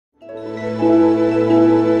So,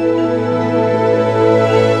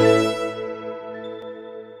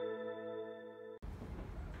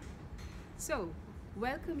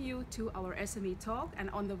 welcome you to our SME Talk, and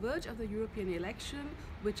on the verge of the European election,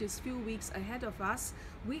 which is few weeks ahead of us,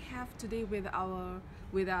 we have today with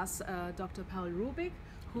us Dr. Paul Rübig,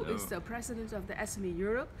 who Hello. is the president of the SME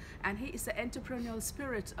Europe, and he is the entrepreneurial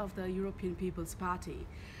spirit of the European People's Party.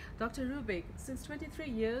 Dr. Rübig, since 23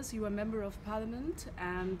 years you are a member of parliament,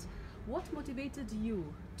 and what motivated you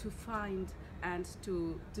to find and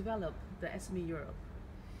to develop the SME Europe?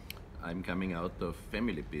 I'm coming out of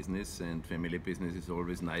family business, and family business is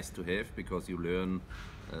always nice to have because you learn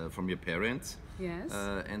from your parents. Yes.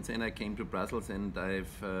 And then I came to Brussels, and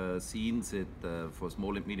I've seen that for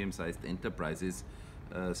small and medium-sized enterprises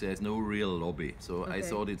there is no real lobby. So I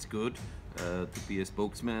thought it's good to be a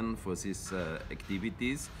spokesman for these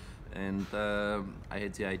activities. And I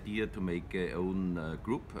had the idea to make a own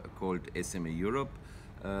group called SME Europe.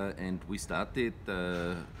 And we started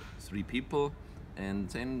 3 people, and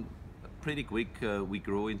then pretty quick we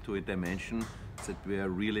grow into a dimension that we are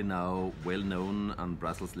really now well known on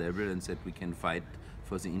Brussels level, and that we can fight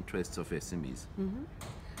for the interests of SMEs. Mm-hmm.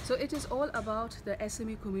 So it is all about the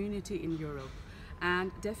SME community in Europe,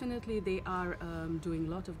 and definitely they are doing a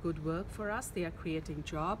lot of good work for us. They are creating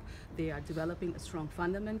jobs, they are developing a strong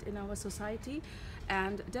fundament in our society,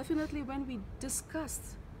 and definitely when we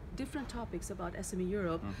discuss different topics about SME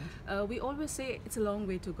Europe, we always say it's a long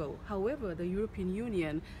way to go. However, the European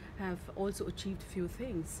Union have also achieved few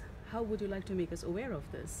things. How would you like to make us aware of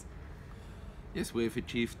this? Yes, we've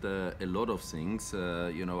achieved a lot of things.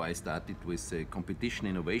 You know, I started with a competition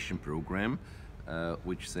innovation program,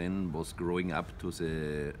 which then was growing up to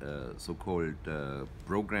the so-called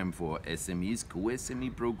program for SMEs,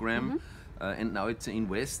 co-SME program. And now it's an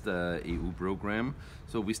Invest EU program.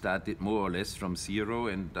 So we started more or less from zero,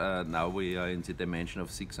 and now we are in the dimension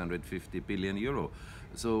of 650 billion euro.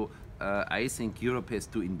 So I think Europe has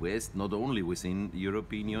to invest not only within the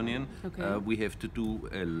European Union. We have to do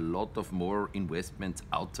a lot of more investments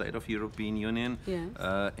outside of European Union. Yes.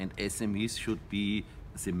 And SMEs should be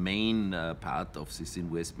the main part of this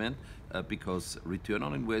investment, because return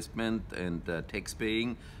on investment and tax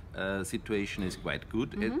paying situation is quite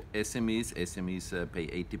good at SMEs. SMEs pay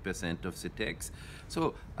 80% of the tax.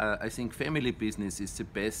 So I think family business is the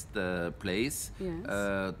best place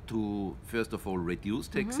to, first of all, reduce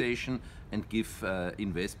taxation and give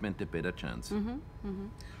investment a better chance.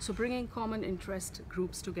 So bringing common interest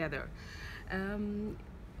groups together.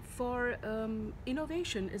 For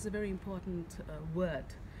innovation is a very important word.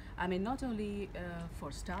 I mean, not only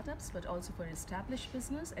for startups, but also for established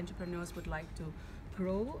business. Entrepreneurs would like to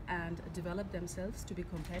grow and develop themselves to be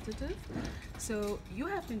competitive. So you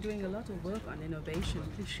have been doing a lot of work on innovation.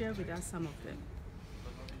 Please share with us some of them.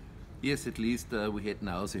 Yes, at least we had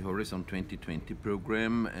now the Horizon 2020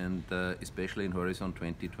 program, and especially in Horizon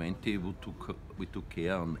 2020 we took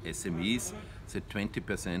care on SMEs. That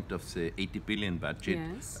 20% of the 80 billion budget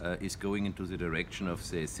is going into the direction of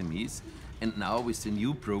the SMEs. And now with the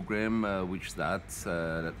new program which starts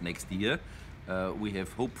next year, we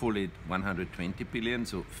have hopefully 120 billion,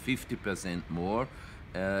 so 50% more,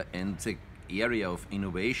 and the area of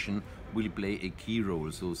innovation will play a key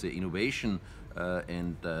role. So the innovation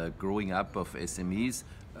and growing up of SMEs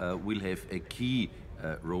will have a key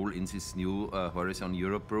role in this new Horizon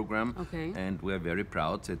Europe program. And we are very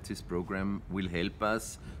proud that this program will help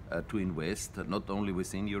us to invest not only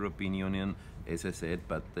within European Union, as I said,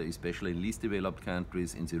 but especially in least developed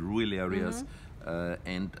countries, in the rural areas,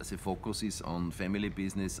 and the focus is on family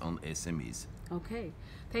business, on SMEs. Okay,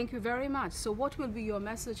 thank you very much. So what will be your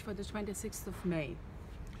message for the 26th of May?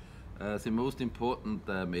 The most important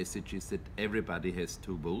message is that everybody has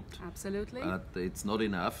to vote. Absolutely. But it's not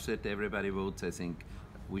enough that everybody votes. I think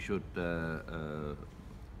we should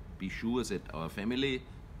be sure that our family,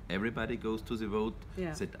 everybody goes to the vote,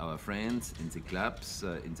 that our friends in the clubs,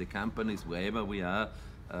 in the companies, wherever we are,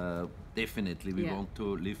 definitely we want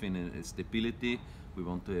to live in a stability, we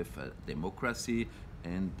want to have democracy,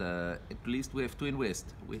 and at least we have to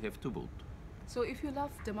invest, we have to vote. So if you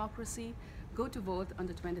love democracy, go to vote on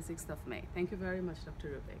the 26th of May. Thank you very much, Dr.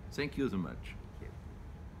 Rübig. Thank you so much.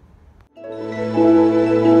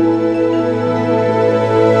 Thank you.